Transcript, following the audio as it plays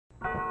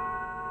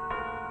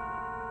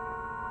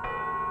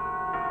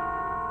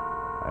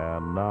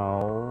And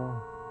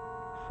now,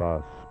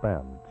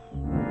 Suspense.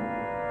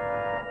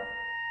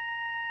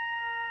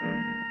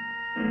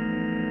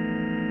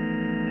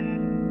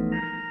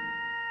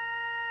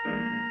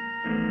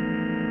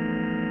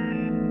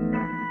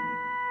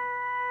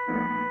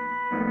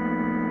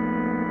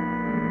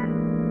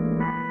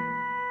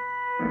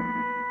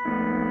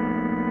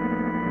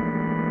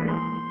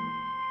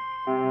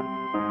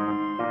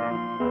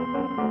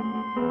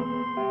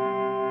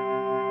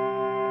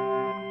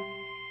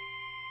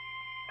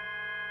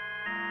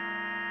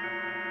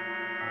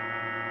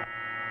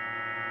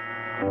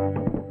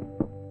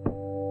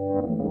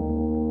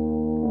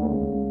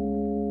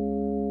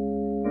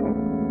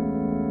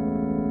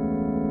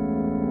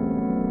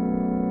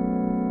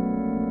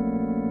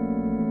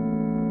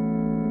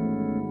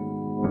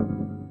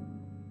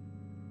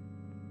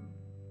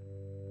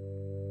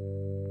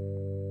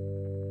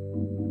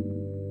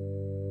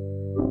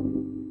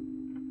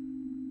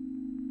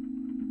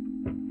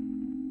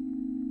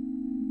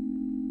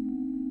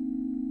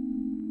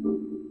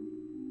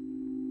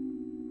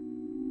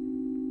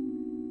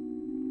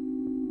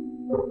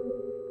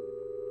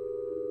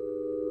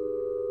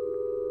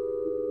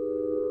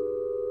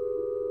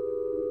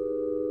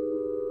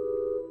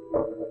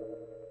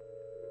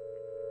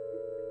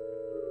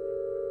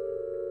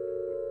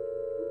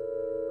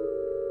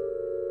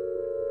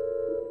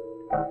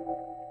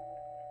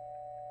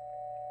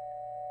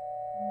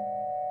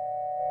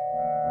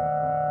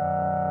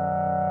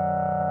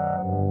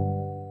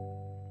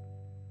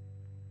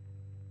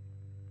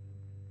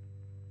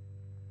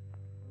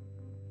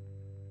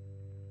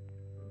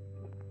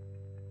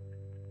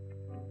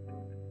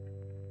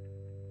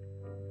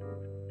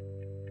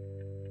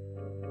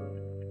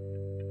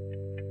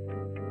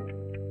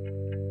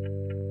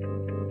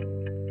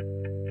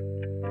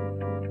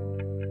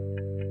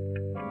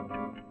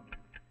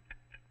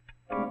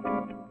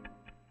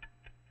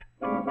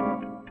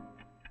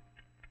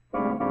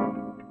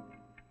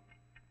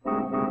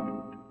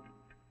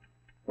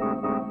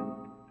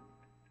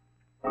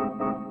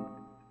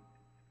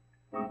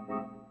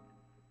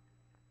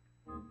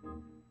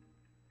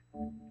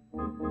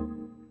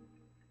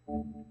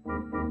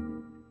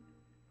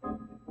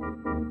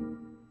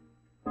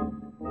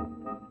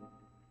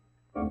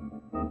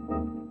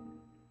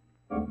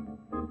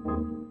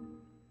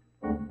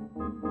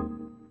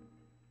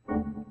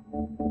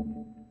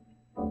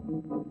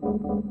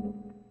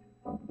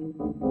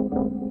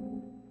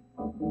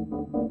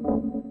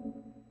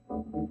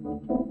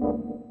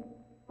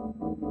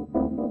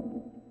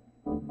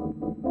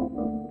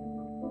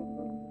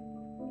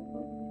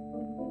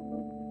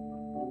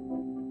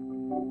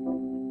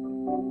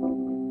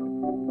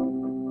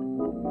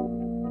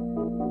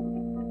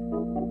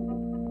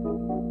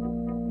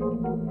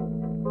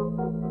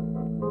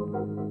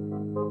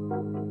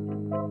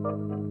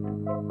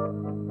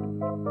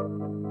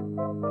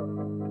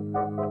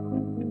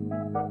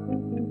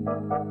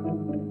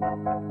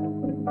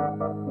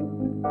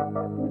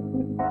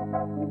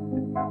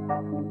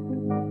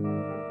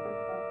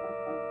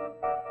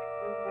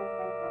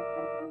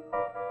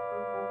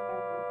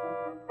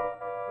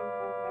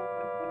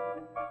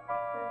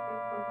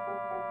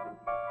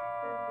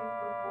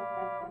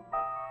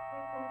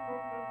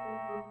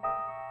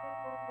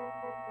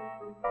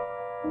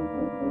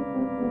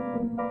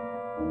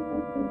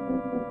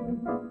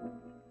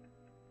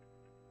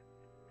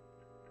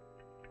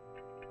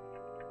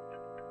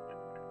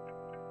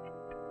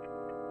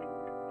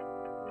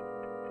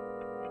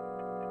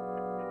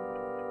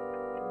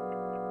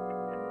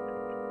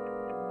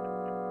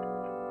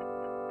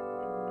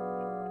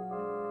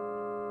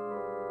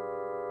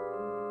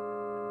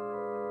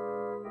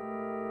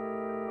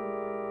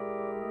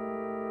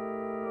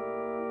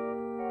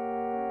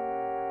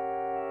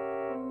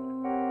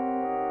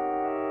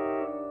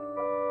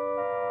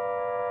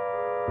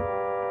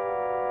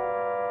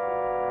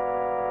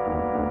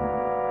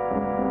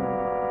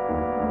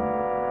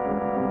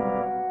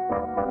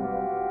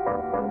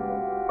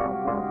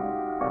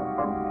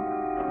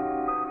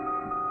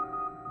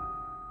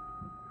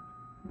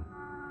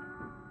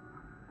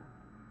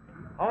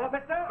 Hold up,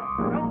 mister.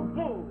 Don't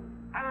move.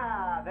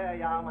 Ah, there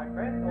you are, my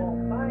friend. All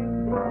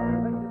signed, sealed,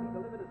 and ready to be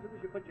delivered as soon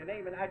as you put your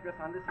name and address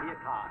on this here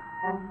card.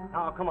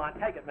 Now, come on,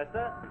 take it,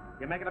 mister.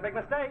 You're making a big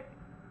mistake.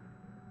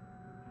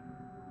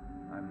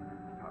 I'm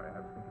sorry, I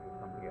was thinking of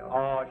something else.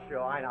 Oh,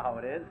 sure, I know how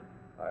it is.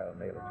 I'll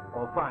mail it to you.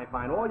 Oh, fine,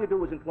 fine. All you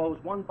do is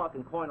enclose $1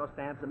 in coin or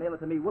stamps and mail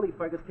it to me, Willie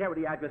Fergus, care of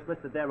the address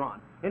listed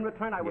thereon. In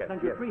return, I will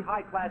send you 3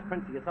 high-class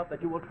prints of yourself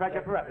that you will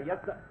treasure forever. Yes,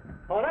 sir.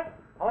 Hold it.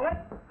 Hold it.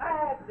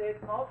 That's it,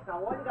 folks.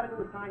 Now, all you got to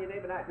do is sign your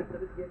name and address to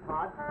this here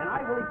card, and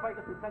I, Willie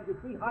Fergus, will send you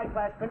 3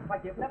 high-class prints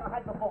like you've never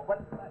had before.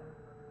 But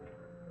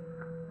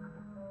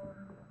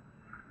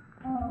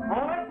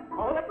hold it.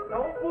 Hold it.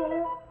 Don't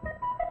move.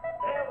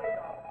 There we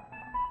go.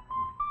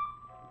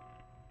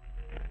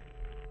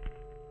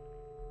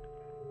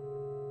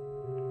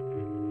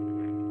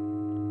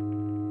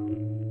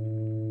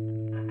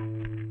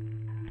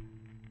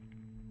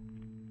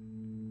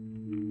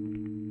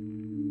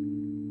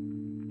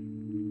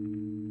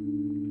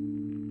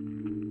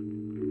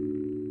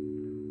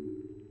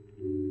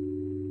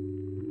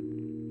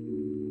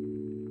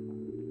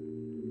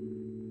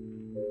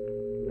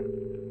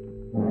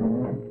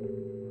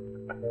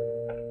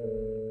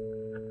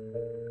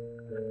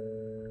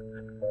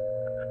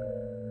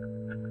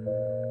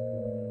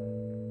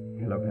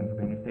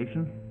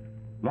 station.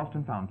 Lost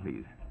and found,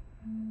 please.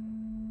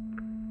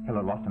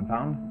 Hello, Lost and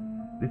found.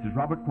 This is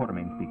Robert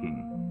Quartermain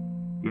speaking.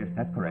 Yes,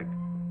 that's correct.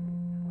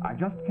 I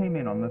just came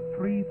in on the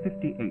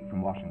 3:58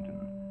 from Washington,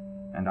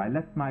 and I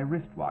left my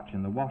wristwatch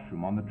in the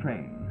washroom on the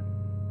train.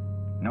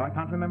 No, I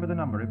can't remember the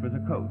number. It was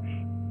a coach,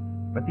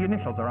 but the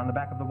initials are on the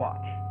back of the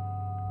watch.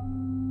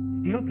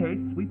 Steel case,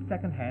 sweep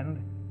second hand,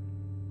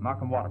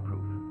 Markham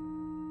waterproof.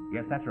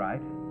 Yes, that's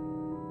right.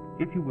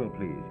 If you will,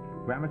 please.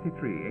 Gramercy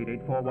 3,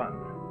 8841.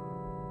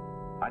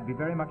 I'd be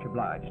very much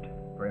obliged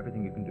for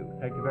everything you can do.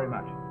 Thank you very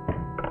much.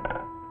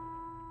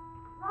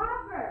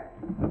 Robert!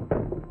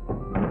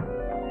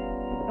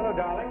 Hello,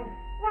 darling.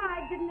 Why,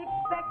 I didn't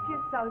expect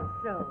you so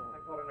soon. I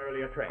caught an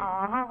earlier train.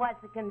 Oh, how was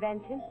the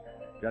convention?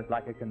 Just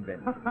like a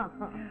convention.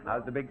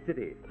 How's the big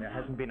city? There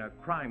hasn't been a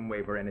crime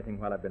wave or anything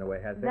while I've been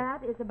away, has there?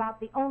 That is about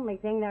the only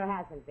thing there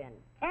hasn't been.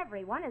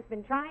 Everyone has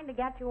been trying to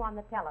get you on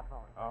the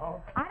telephone.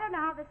 Oh? I don't know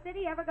how the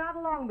city ever got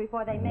along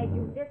before they made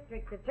you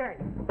district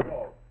attorney.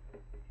 Oh.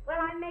 Well,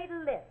 I made a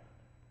list.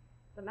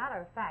 As a matter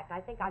of fact, I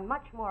think I'm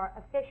much more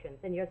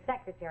efficient than your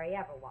secretary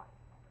ever was.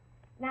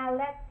 Now,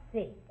 let's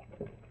see.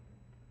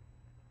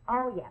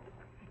 Oh, yes.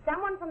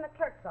 Someone from the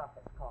clerk's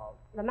office called.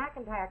 The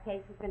McIntyre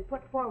case has been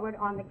put forward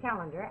on the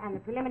calendar, and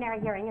the preliminary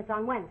hearing is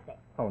on Wednesday.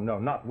 Oh, no,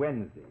 not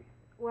Wednesday.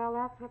 Well,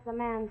 that's what the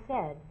man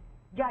said.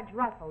 Judge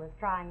Russell is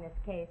trying this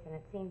case, and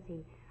it seems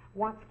he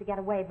wants to get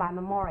away by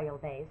Memorial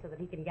Day so that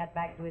he can get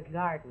back to his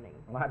gardening.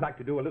 Well, I'd like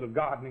to do a little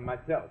gardening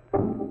myself.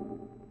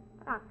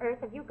 What on earth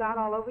have you got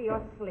all over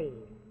your sleeve?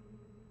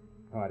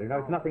 Oh, I don't know.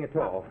 It's nothing at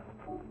all.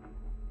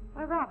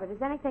 Well, Robert,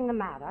 is anything the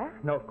matter?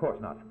 No, of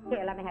course not.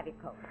 Here, let me have your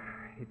coat.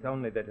 It's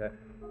only that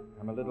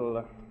I'm a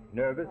little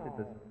nervous. It's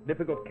a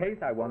difficult case.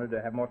 I wanted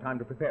to have more time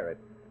to prepare it.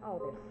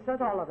 Oh, there's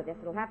soot all over this.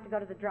 It'll have to go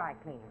to the dry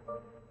cleaners.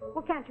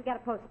 Well, can't you get a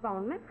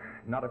postponement?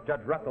 Not if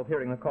Judge Russell's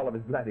hearing the call of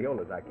his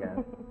gladiolas, I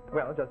can.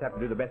 Well, just have to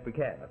do the best we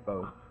can, I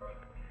suppose.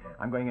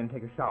 I'm going in and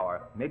take a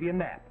shower. Maybe a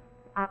nap.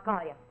 I'll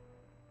call you.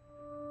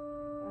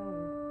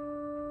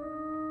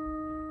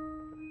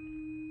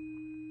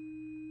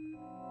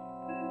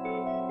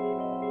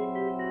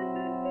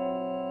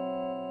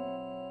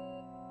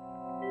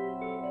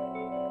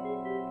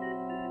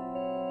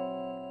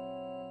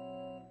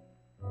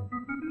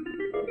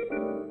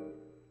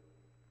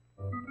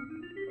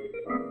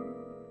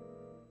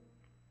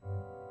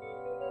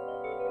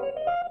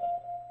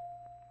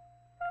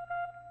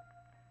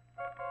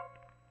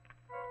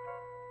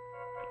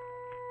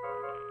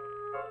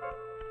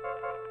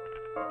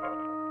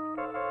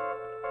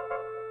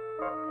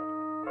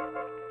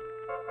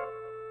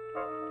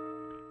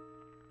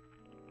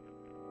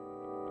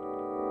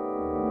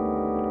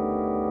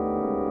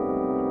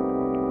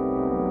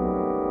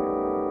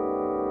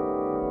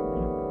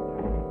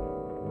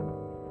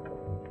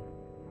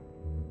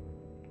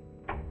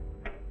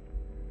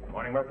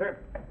 Mercer.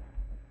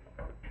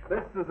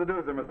 This is a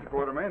doozer, Mr.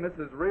 Quartermain. This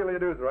is really a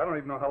doozer. I don't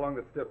even know how long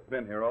this stiff's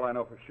been here. All I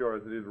know for sure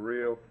is it is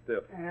real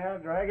stiff. Yeah,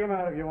 drag him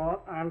out if you want.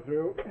 I'm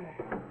through.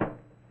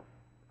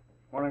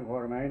 Morning,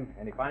 Quartermain.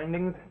 Any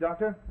findings,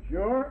 Doctor?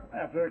 Sure.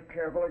 After a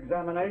careful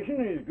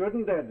examination, he's good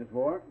and dead this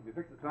morning. Did you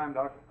fix the time,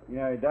 Doc?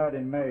 Yeah, he died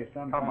in May,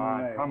 sometime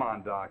in May. Come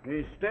on, Doc.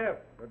 He's stiff,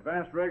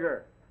 advanced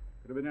rigor.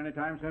 Could have been any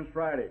time since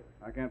Friday.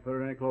 I can't put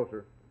it any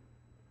closer.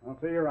 I'll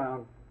see you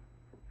around.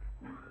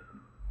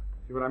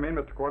 See what I mean,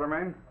 Mr.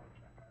 Quartermain?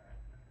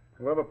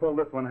 Whoever pulled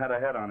this one had a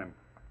head on him.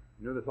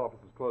 He knew this office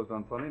was closed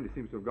on Sunday, and he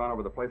seems to have gone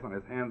over the place on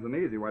his hands and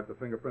knees. He wiped the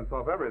fingerprints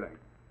off everything.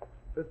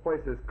 This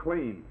place is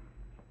clean.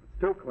 It's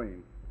too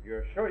clean.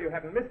 You're sure you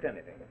haven't missed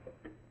anything?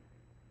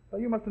 Well,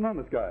 you must have known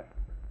this guy.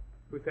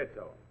 Who said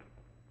so?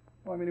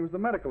 Well, I mean, he was the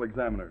medical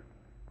examiner.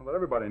 Well,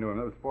 everybody knew him.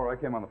 That was before I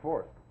came on the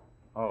force.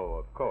 Oh,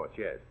 of course,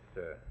 yes.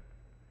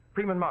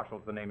 Freeman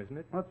Marshall's the name, isn't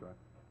it? That's right.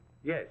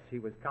 Yes, he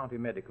was county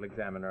medical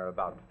examiner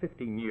about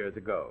 15 years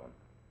ago.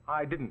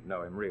 I didn't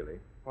know him, really.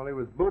 Well, he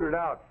was booted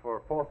out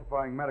for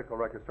falsifying medical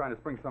records, trying to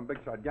spring some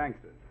big-shot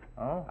gangsters.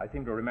 Oh? I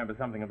seem to remember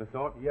something of the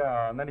sort.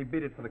 Yeah, and then he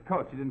beat it for the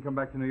coach. He didn't come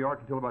back to New York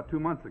until about 2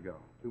 months ago.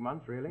 2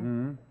 months, really?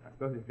 Mm-hmm. I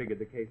suppose he figured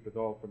the case was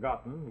all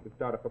forgotten. He could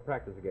start up for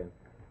practice again.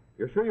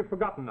 You're sure you've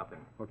forgotten nothing?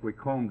 Look, we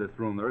combed this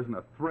room. There isn't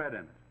a thread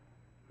in it.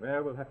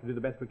 Well, we'll have to do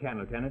the best we can,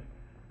 Lieutenant.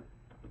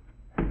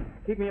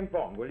 Keep me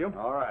informed, will you?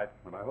 All right.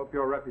 And I hope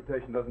your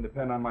reputation doesn't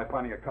depend on my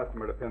finding a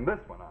customer to pin this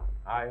one on.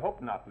 I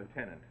hope not,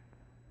 Lieutenant.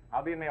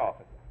 I'll be in the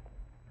office.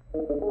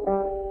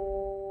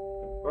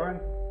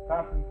 Burns,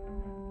 Thompson.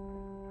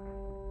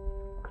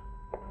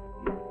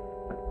 I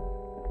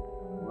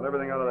want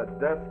everything out of that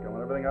desk. I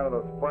want everything out of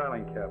those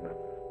filing cabinets.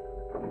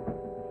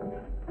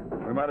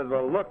 We might as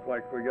well look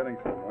like we're getting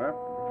somewhere.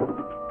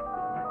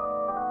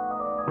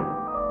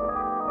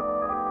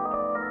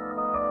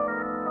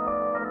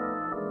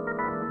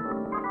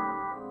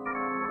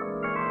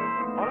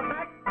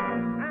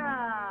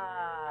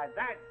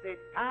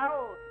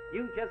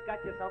 You just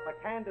got yourself a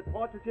candid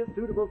portraiture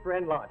suitable for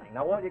enlarging.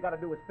 Now, all you got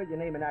to do is fill your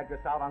name and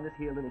address out on this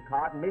here little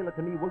card and mail it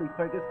to me, Willie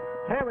Fergus,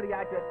 care of the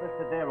address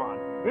listed thereon.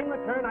 In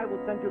return, I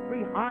will send you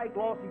 3 high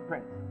glossy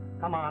prints.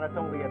 Come on, it's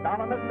only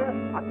 $1,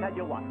 mister. I'll tell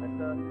you what,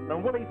 mister.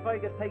 When Willie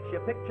Fergus takes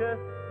your picture,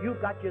 you've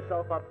got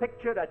yourself a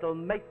picture that'll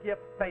make you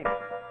famous.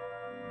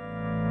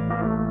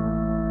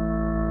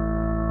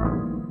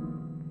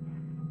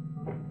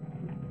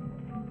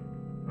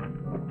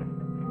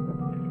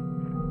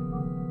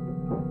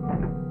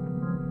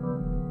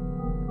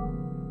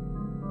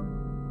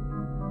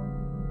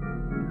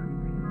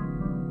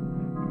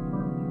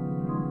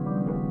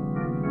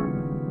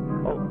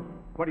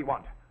 What do you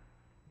want?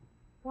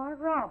 Why,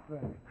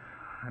 Robert.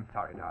 I'm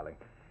sorry, darling.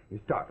 You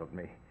startled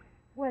me.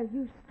 Well,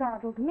 you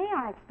startled me.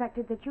 I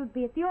expected that you'd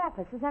be at the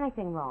office. Is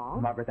anything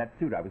wrong? Margaret, that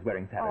suit I was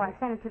wearing Saturday. Oh, I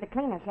sent it to the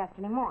cleaners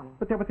yesterday morning.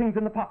 But there were things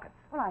in the pockets.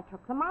 Well, I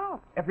took them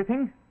out.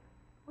 Everything?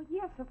 Well,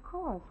 yes, of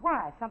course.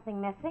 Why? Something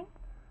missing?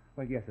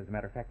 Well, yes, as a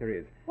matter of fact, there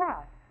is.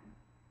 What?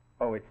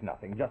 Oh, it's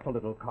nothing. Just a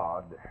little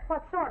card.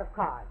 What sort of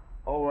card?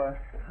 Oh,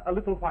 a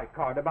little white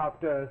card,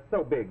 about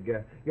so big.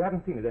 You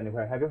haven't seen it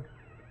anywhere, have you?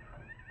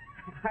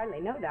 Hardly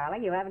know,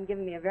 darling. You haven't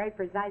given me a very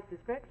precise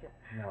description.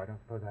 No, I don't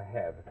suppose I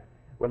have.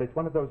 Well, it's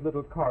one of those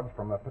little cards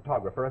from a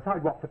photographer, a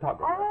sidewalk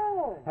photographer.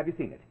 Oh. Have you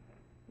seen it?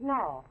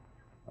 No.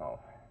 Oh.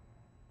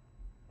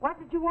 What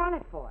did you want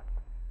it for?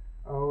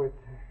 Oh, it's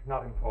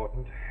not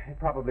important. It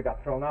probably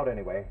got thrown out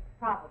anyway.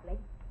 Probably.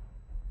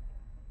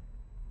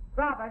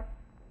 Robert,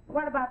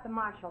 what about the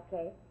Marshall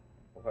case?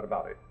 Well, what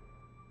about it?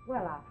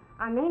 Well,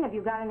 I mean, have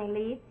you got any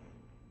leads?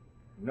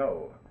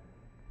 No.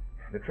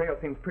 The trail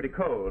seems pretty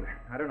cold.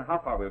 I don't know how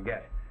far we'll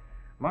get.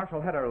 Marshall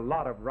had a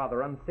lot of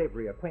rather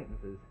unsavory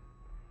acquaintances.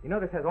 You know,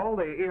 this has all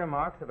the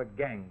earmarks of a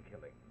gang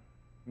killing.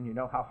 And you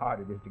know how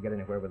hard it is to get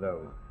anywhere with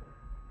those.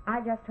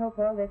 I just hope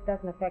all this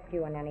doesn't affect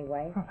you in any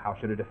way. Well, how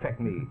should it affect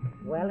me?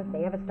 Well, if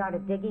they ever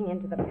started digging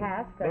into the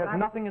past... There's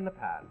nothing in the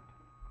past.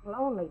 Well,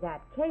 only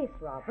that case,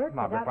 Robert.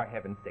 Margaret, for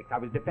heaven's sakes, I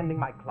was defending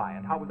my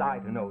client. How was I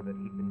to know that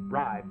he'd been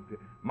bribed,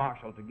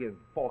 Marshall, to give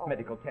false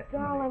medical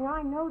testimony? Darling,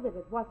 I know that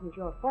it wasn't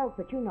your fault,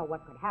 but you know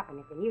what could happen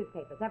if the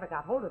newspapers ever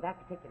got hold of that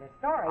particular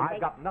story.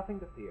 I've got nothing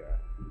to fear.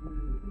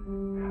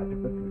 I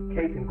took this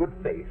case in good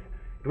faith.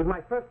 It was my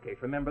first case,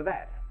 remember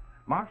that.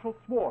 Marshall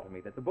swore to me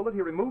that the bullet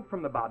he removed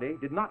from the body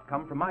did not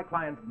come from my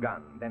client's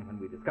gun. Then when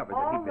we discovered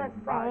that he'd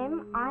been bribed... All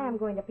the same, I am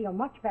going to feel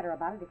much better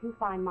about it if you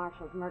find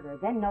Marshall's murderer.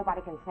 Then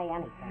nobody can say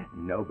anything.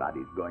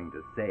 Nobody's going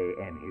to say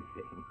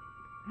anything.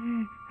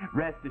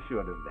 Rest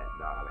assured of that,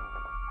 darling.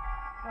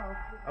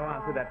 Oh,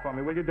 answer that for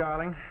me, will you,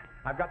 darling?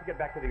 I've got to get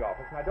back to the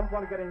office, and I don't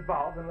want to get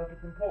involved unless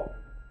it's important.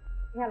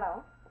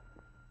 Hello?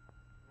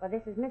 Well,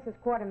 this is Mrs.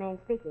 Quartermain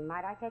speaking.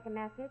 Might I take a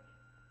message?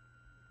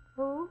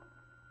 Who?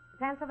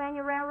 The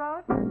Pennsylvania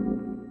Railroad?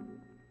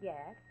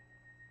 Yes.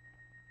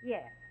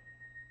 Yes.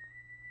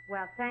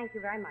 Well, thank you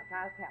very much.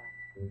 I'll tell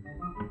him.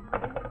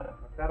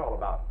 What's that all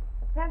about?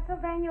 The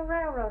Pennsylvania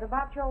Railroad,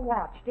 about your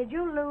watch. Did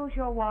you lose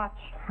your watch?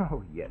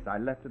 Oh, yes. I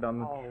left it on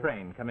the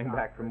train coming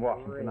back from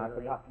Washington. Really? I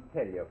forgot to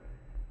tell you.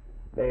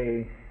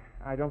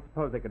 I don't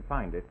suppose they could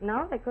find it.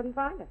 No, they couldn't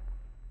find it.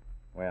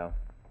 Well,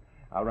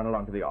 I'll run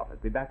along to the office.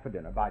 Be back for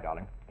dinner. Bye,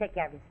 darling. Take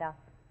care of yourself.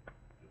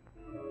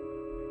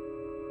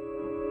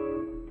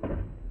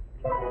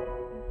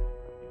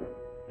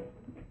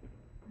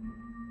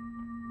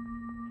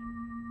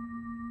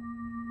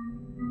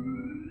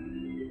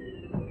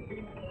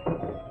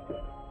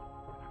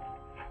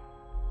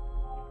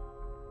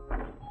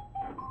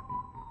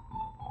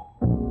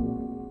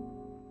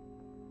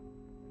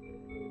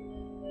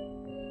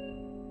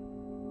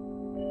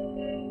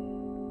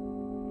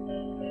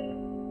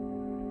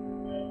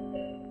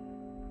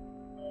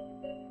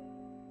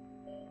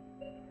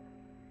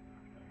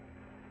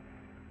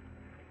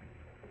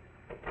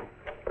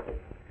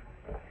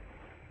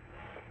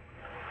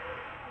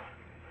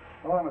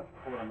 Oh, Mr.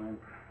 Quartermain.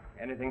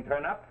 Anything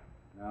turn up?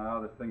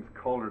 No, this thing's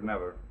colder than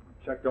ever.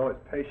 Checked all his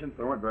patients.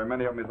 There weren't very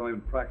many of them. He's only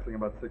been practicing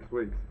about 6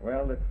 weeks.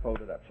 Well, let's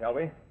fold it up, shall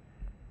we?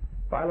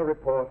 File a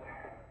report.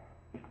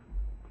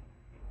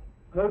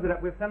 Close it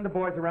up. We'll send the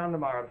boys around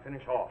tomorrow to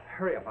finish off.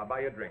 Hurry up. I'll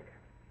buy you a drink.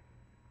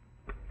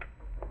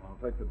 I'll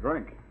take the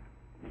drink.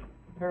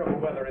 Terrible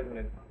weather, isn't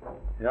it?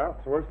 Yeah,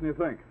 it's worse than you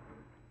think.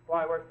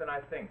 Why, worse than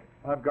I think.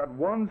 I've got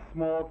one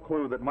small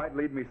clue that might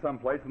lead me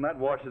someplace, and that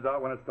washes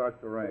out when it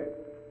starts to rain.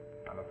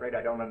 I'm afraid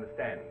I don't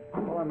understand.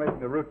 Well, I'm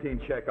making a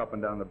routine check up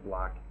and down the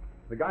block.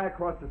 The guy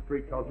across the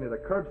street tells me the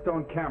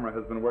curbstone camera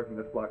has been working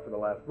this block for the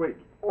last week.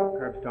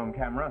 Curbstone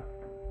camera?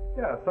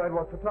 Yeah, a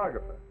sidewalk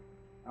photographer.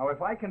 Now,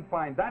 if I can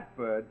find that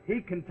bird,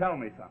 he can tell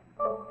me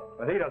something.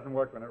 But he doesn't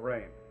work when it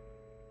rains.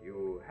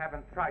 You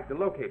haven't tried to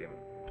locate him.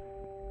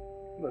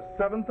 There's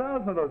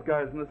 7,000 of those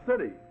guys in the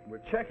city.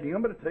 We're checking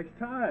them, but it takes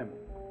time.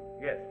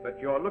 Yes, but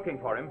you're looking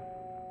for him.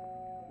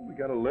 We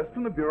got a list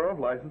from the Bureau of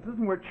Licenses,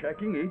 and we're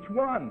checking each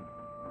one.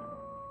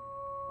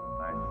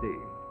 I see.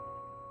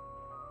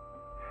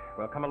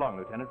 Well, come along,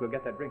 Lieutenant. We'll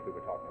get that drink we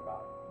were talking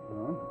about.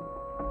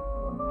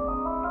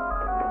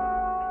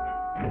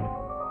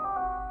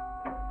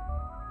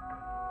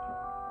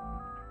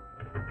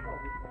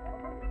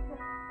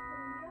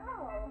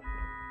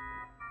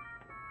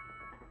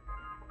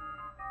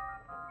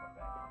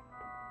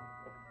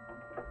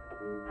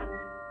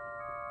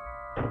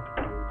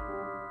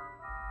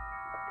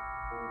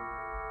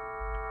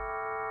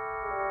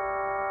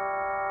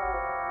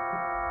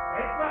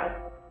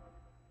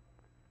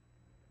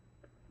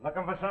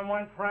 looking for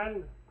someone,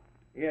 friend?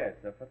 Yes,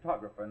 a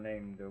photographer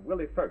named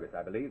Willie Fergus,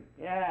 I believe.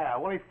 Yeah,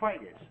 Willie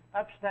Fergus.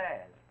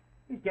 Upstairs.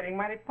 He's getting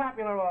mighty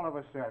popular all of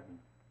a sudden.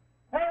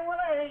 Hey,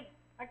 Willie!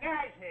 A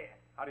guy's here.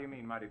 How do you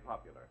mean mighty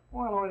popular?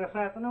 Well, only this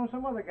afternoon,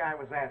 some other guy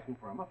was asking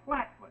for him. A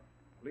flatfoot.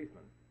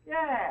 Policeman.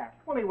 Yeah.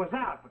 Willie was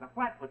out, but the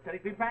flatfoot said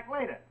he'd be back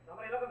later.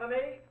 Somebody looking for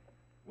me?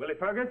 Willie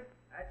Fergus?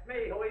 That's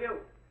me. Who are you?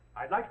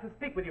 I'd like to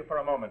speak with you for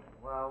a moment.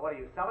 Well, what are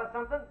you, selling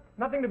something?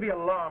 Nothing to be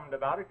alarmed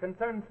about. It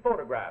concerns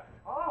photographs.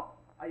 Oh,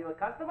 are you a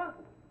customer?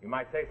 You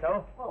might say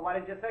so. Well, why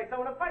didn't you say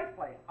so in the first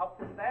place? Up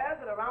the stairs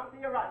and around to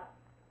your right.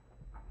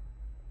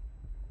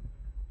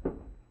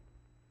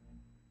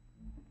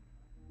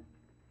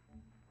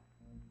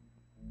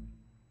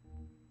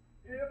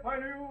 If I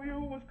knew you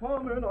was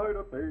coming, I'd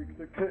have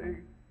baked a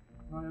cake.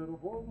 I'd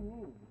have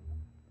won.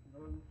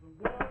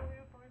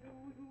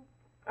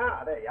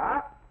 Ah, there you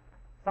are.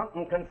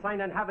 Something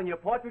concerning having your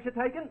portraiture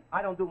taken?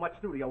 I don't do much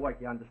studio work,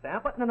 you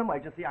understand, but in an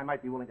emergency, I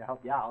might be willing to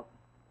help you out.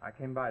 I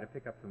came by to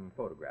pick up some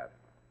photographs.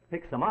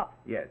 Pick some up.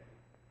 Yes.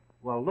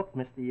 Well, look,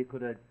 mister, you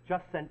could have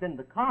just sent in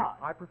the card.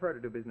 I prefer to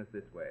do business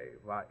this way.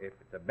 Why, if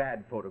it's a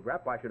bad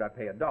photograph, why should I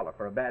pay $1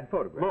 for a bad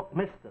photograph? Look,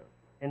 mister,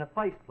 in the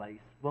first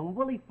place, when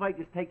Willie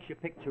Fergus takes your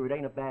picture, it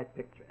ain't a bad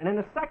picture. And in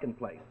the second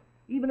place,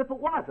 even if it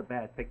was a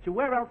bad picture,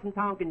 where else in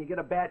town can you get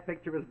a bad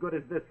picture as good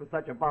as this for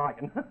such a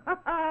bargain?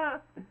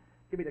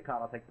 Give me the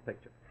card, I'll take the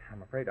picture.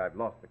 I'm afraid I've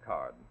lost the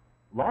card.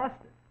 Lost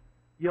it?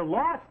 You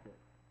lost it?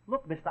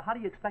 Look, mister, how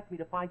do you expect me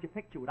to find your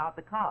picture without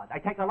the card? I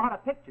take a lot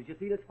of pictures. You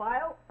see this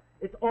file?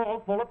 It's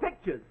all full of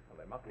pictures. Well,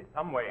 there must be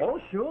some way. Oh,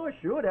 sure.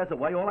 There's a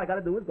way. All I got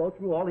to do is go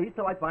through all these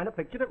till I find a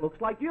picture that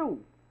looks like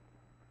you.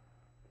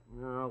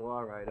 Oh,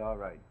 all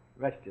right.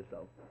 Rest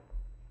yourself.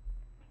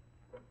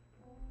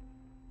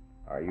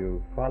 Are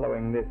you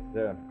following this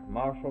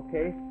Marshall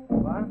case?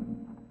 What?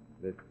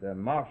 This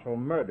Marshall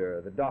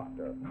murder, the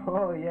doctor.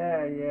 Oh,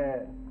 yeah.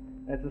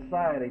 That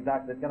society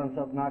doctor got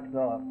himself knocked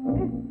off.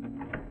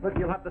 Look,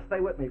 you'll have to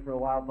stay with me for a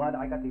while, bud.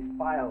 I got these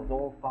files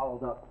all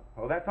followed up.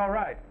 Oh, that's all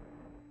right.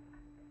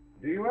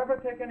 Do you ever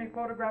take any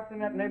photographs in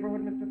that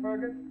neighborhood, Mr.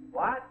 Fergus?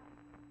 What?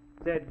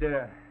 Said,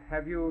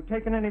 have you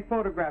taken any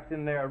photographs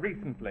in there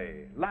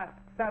recently? Last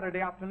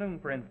Saturday afternoon,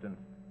 for instance.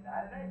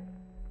 Saturday?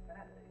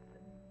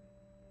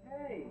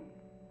 Hey,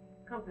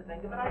 come to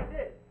think of it, I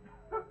did.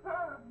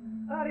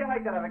 How do you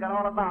like that? I forgot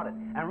all about it.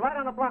 And right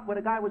on the block where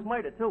the guy was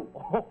murdered, too.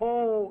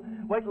 Oh,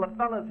 wait till the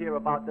fellas hear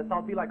about this.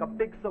 I'll be like a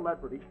big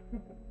celebrity.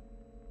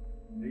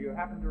 Do you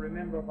happen to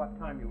remember what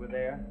time you were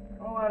there?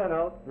 Oh, I don't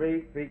know,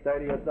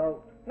 3:30 or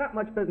so. Not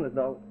much business,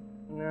 though.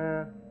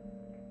 Nah.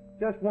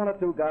 Just one or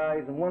two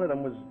guys, and one of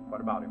them was...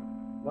 What about him?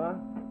 What?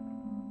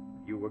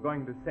 You were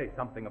going to say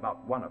something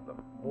about one of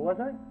them. Who was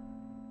I?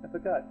 I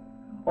forgot.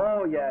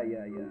 Oh, yeah.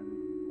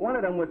 One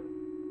of them was...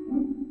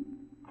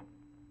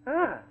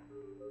 Ah,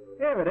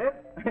 here it is.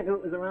 I knew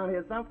it was around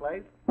here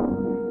someplace.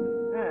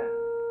 Yeah.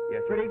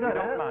 Yes, Pretty good,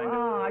 you don't huh? mind it.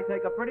 Oh, I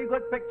take a pretty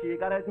good picture, you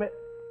gotta admit.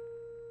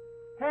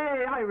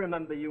 Hey, I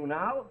remember you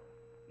now.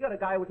 You're the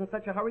guy who was in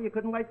such a hurry you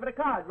couldn't wait for the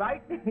card,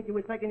 right? You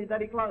was taking your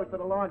dirty clothes to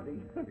the laundry.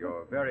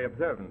 You're very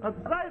observant.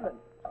 Observant?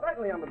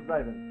 Certainly I'm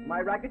observant. My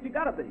racket, you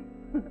gotta be.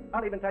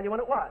 I'll even tell you when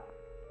it was.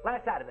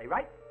 Last Saturday,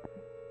 right?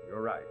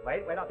 You're right.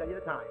 Wait, I'll tell you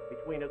the time.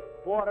 Between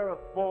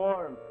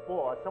 4:15 and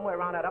 4, somewhere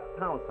around that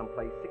uptown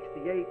someplace.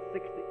 68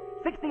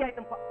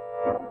 and 4.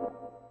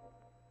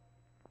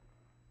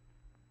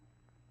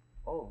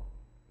 Oh.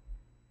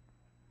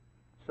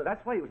 So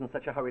that's why he was in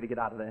such a hurry to get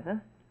out of there, huh?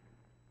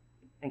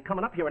 And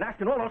coming up here and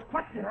asking all those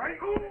questions, right?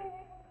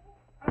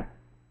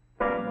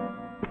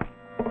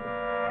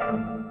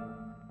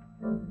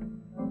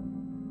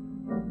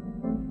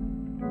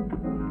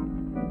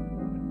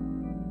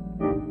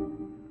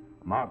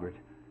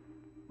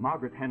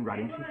 Margaret's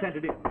handwriting. She sent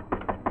it in.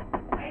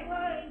 Hey,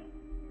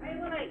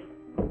 Willie!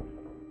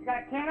 You got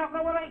a can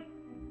opener, Willie?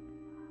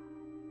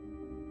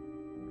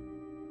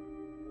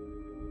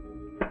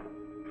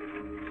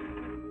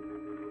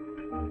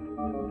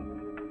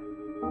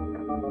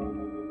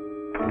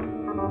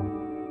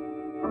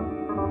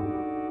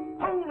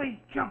 Holy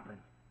jumping!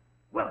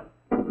 Willie!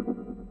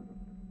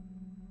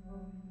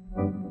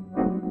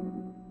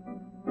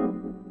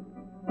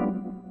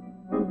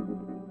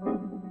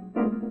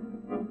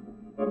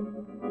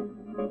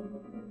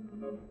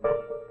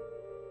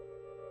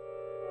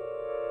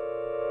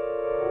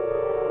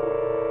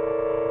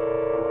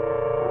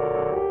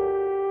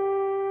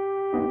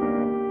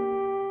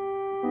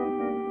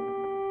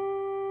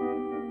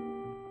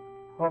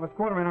 Oh, Miss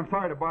Quartermain, I'm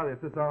sorry to bother you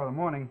at this hour of the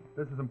morning.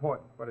 This is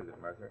important. What is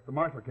it, Mercer? It's the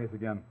Marshall case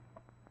again.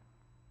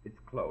 It's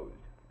closed.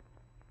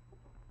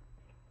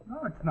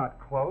 No, it's not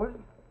closed.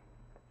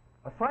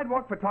 A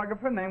sidewalk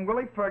photographer named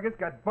Willie Fergus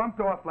got bumped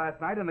off last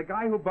night, and the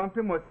guy who bumped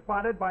him was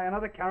spotted by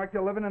another character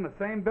living in the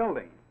same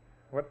building.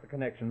 What's the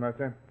connection,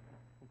 Mercer?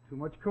 Too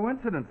much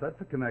coincidence, that's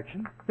the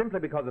connection. Simply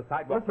because the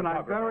sidewalk Listen,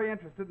 I'm photographer... very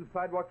interested in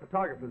sidewalk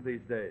photographers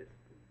these days.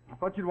 I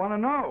thought you'd want to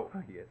know.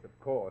 Oh, yes, of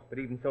course. But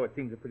even so, it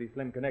seems a pretty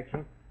slim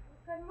connection.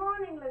 Good morning,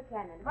 morning,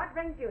 Lieutenant. What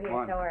brings you here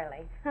Morning. so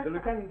early? The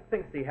lieutenant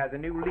thinks he has a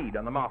new lead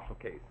on the Marshall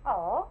case.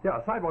 Oh? Yeah,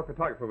 a sidewalk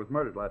photographer was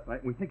murdered last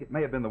night, and we think it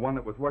may have been the one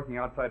that was working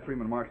outside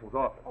Freeman Marshall's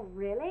office. Oh,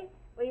 really?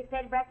 Will you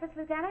stay to breakfast,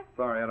 Lieutenant?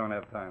 Sorry, I don't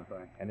have time,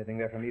 thanks. Anything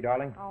there for me,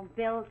 darling? Oh,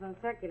 bills and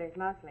circulars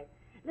mostly.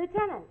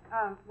 Lieutenant,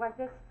 was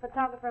this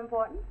photographer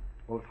important?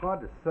 Well, it's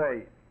hard to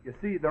say. You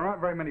see, there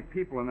aren't very many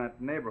people in that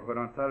neighborhood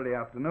on Saturday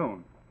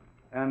afternoon.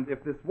 And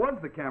if this was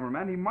the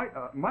cameraman, he might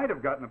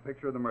have gotten a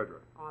picture of the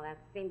murderer. Oh, that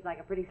seems like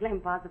a pretty slim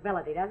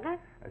possibility, doesn't it?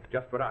 That's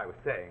just what I was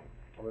saying.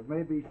 Well, it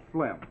may be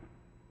slim.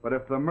 But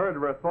if the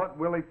murderer thought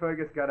Willie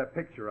Fergus got a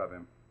picture of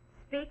him...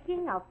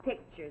 Speaking of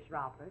pictures,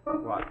 Robert.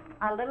 What?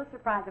 A little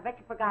surprise. I bet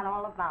you forgot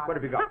all about What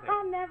it. have you got there?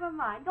 Oh, never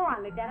mind. Go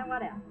on, Lieutenant.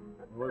 What else?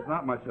 Well, there's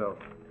not much else.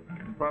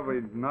 There's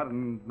probably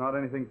not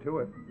anything to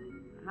it.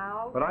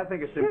 How? But I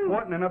think it's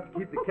important enough to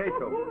keep the case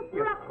open.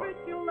 Robert,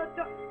 you'll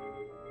adore...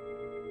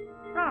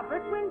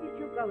 Robert, when did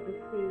you go to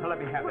see... Now, let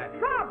me have that.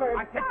 Robert!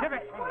 I said, give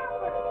it to me.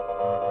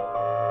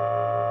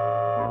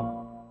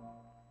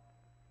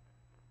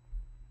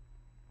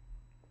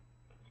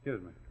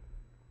 Excuse me.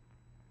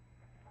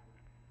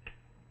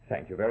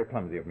 Thank you. Very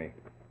clumsy of me.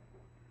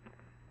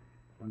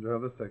 When did you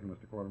have this taken,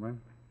 Mr. Quartermain?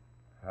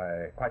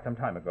 Quite some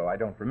time ago. I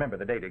don't remember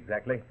the date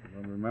exactly.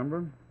 You don't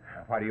remember?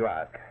 Why do you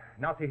ask?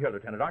 Now, see here,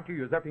 Lieutenant. Aren't you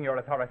usurping your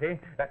authority?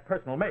 That's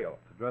personal mail.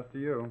 It's addressed to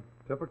you.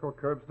 Typical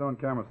curbstone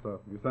camera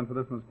stuff. You sent for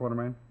this, Miss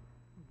Quartermain?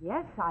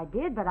 Yes, I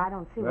did, but I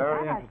don't see what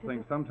Very that has interesting.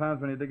 to do...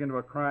 Sometimes when you dig into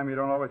a crime, you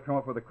don't always come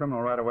up with a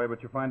criminal right away,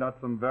 but you find out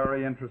some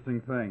very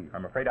interesting things.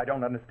 I'm afraid I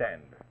don't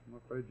understand. I'm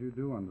afraid you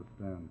do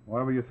understand.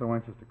 Why were you so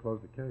anxious to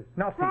close the case?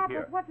 Now, see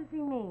here. Robert, what does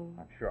he mean?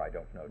 I'm sure I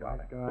don't know,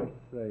 darling. Like I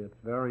say, it's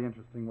very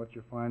interesting what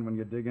you find when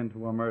you dig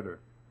into a murder.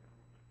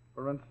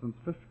 For instance,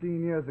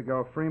 15 years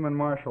ago, Freeman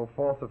Marshall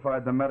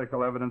falsified the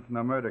medical evidence in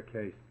a murder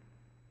case.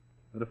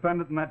 The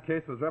defendant in that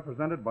case was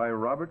represented by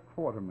Robert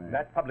Quartermain.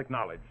 That's public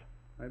knowledge.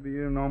 Maybe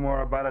you know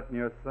more about it than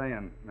you're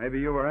saying. Maybe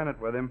you were in it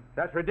with him.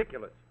 That's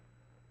ridiculous.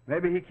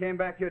 Maybe he came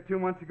back here 2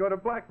 months ago to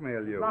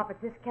blackmail you. Robert,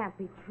 this can't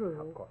be true.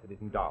 Of course it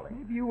isn't, darling.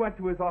 Maybe you went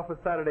to his office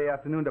Saturday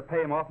afternoon to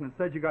pay him off, and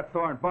instead you got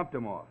sore and bumped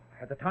him off.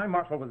 At the time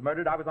Marshall was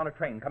murdered, I was on a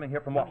train coming here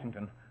from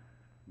Washington.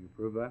 You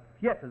prove that?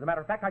 Yes, as a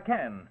matter of fact, I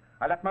can.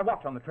 I left my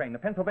watch on the train. The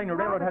Pennsylvania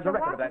Railroad has a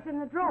record of that. It's in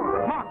the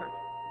drawer. Margaret!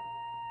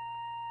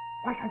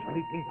 Why can't you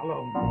leave things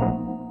alone?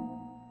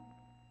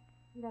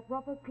 That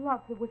rubber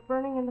glove that was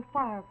burning in the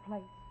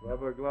fireplace.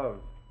 Rubber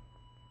gloves.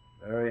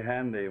 Very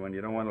handy when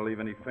you don't want to leave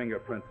any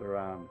fingerprints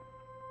around.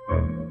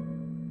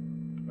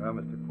 Well,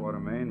 Mr.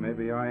 Quartermain,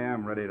 maybe I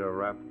am ready to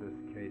wrap this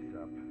case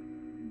up.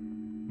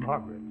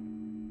 Margaret.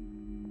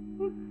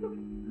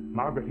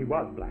 Margaret, he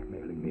was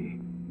blackmailing me.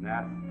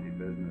 Nasty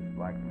business,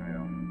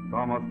 blackmail. It's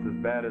almost as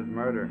bad as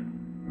murder.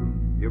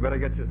 You better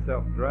get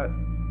yourself dressed.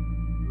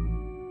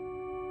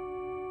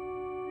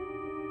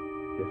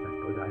 Yes, I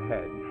suppose I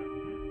had.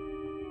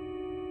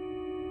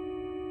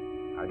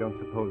 I don't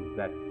suppose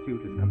that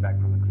suit has come back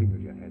from the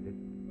cleaners yet, has it?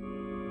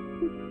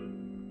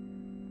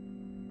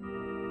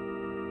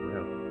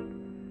 Well,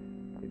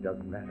 it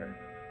doesn't matter.